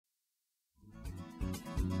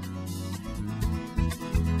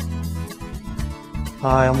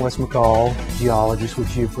Hi, I'm Wes McCall, geologist with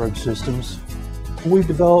Geoprobe Systems. We've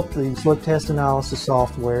developed the slug test analysis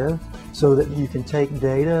software so that you can take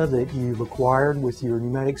data that you've acquired with your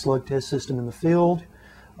pneumatic slug test system in the field.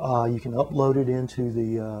 You can upload it into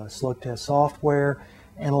the slug test software,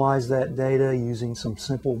 analyze that data using some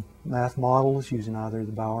simple math models using either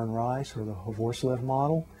the Bauer and Rice or the Hovorsev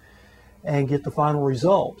model, and get the final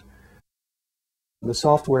result. The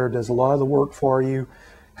software does a lot of the work for you,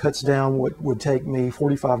 cuts down what would take me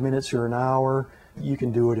 45 minutes or an hour. You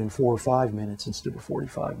can do it in 4 or 5 minutes instead of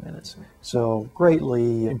 45 minutes. So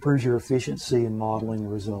greatly improves your efficiency in modeling the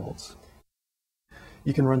results.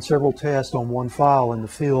 You can run several tests on one file in the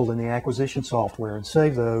field in the acquisition software and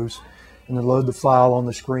save those, and then load the file on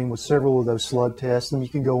the screen with several of those slug tests. Then you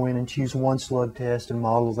can go in and choose one slug test and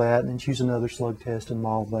model that, and then choose another slug test and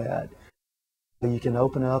model that. You can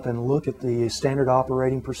open up and look at the standard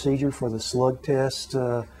operating procedure for the slug test,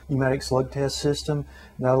 pneumatic slug test system.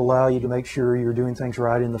 That'll allow you to make sure you're doing things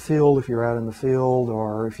right in the field if you're out in the field,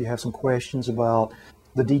 or if you have some questions about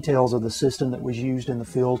the details of the system that was used in the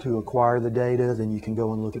field to acquire the data, then you can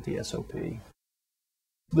go and look at the SOP.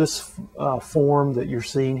 This form that you're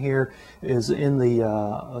seeing here is in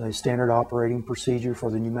the standard operating procedure for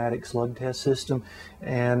the pneumatic slug test system,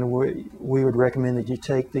 and we would recommend that you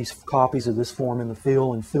take these copies of this form in the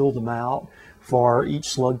field and fill them out for each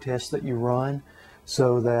slug test that you run,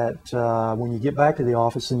 so that when you get back to the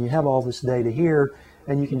office and you have all this data here,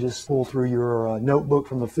 and you can just pull through your notebook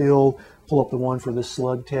from the field, pull up the one for this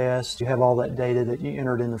slug test. You have all that data that you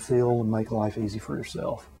entered in the field and make life easy for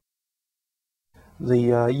yourself.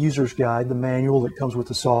 The user's guide, the manual that comes with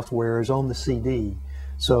the software, is on the CD.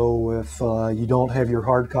 So if you don't have your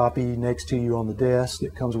hard copy next to you on the desk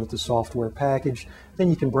that comes with the software package, then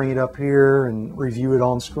you can bring it up here and review it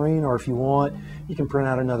on screen, or if you want, you can print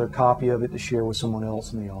out another copy of it to share with someone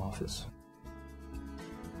else in the office.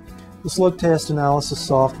 The slug test analysis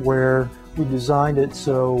software, we designed it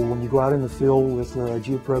so when you go out in the field with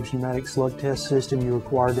Geoprobe's pneumatic slug test system, you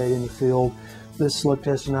acquire data in the field. This slug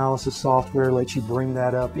test analysis software lets you bring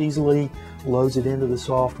that up easily, loads it into the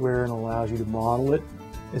software, and allows you to model it.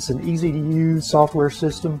 It's an easy-to-use software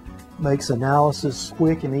system, makes analysis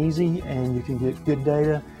quick and easy, and you can get good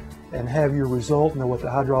data and have your result, know what the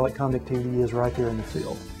hydraulic conductivity is right there in the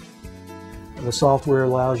field. The software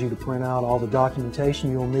allows you to print out all the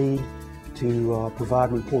documentation you'll need to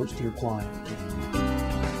provide reports to your client.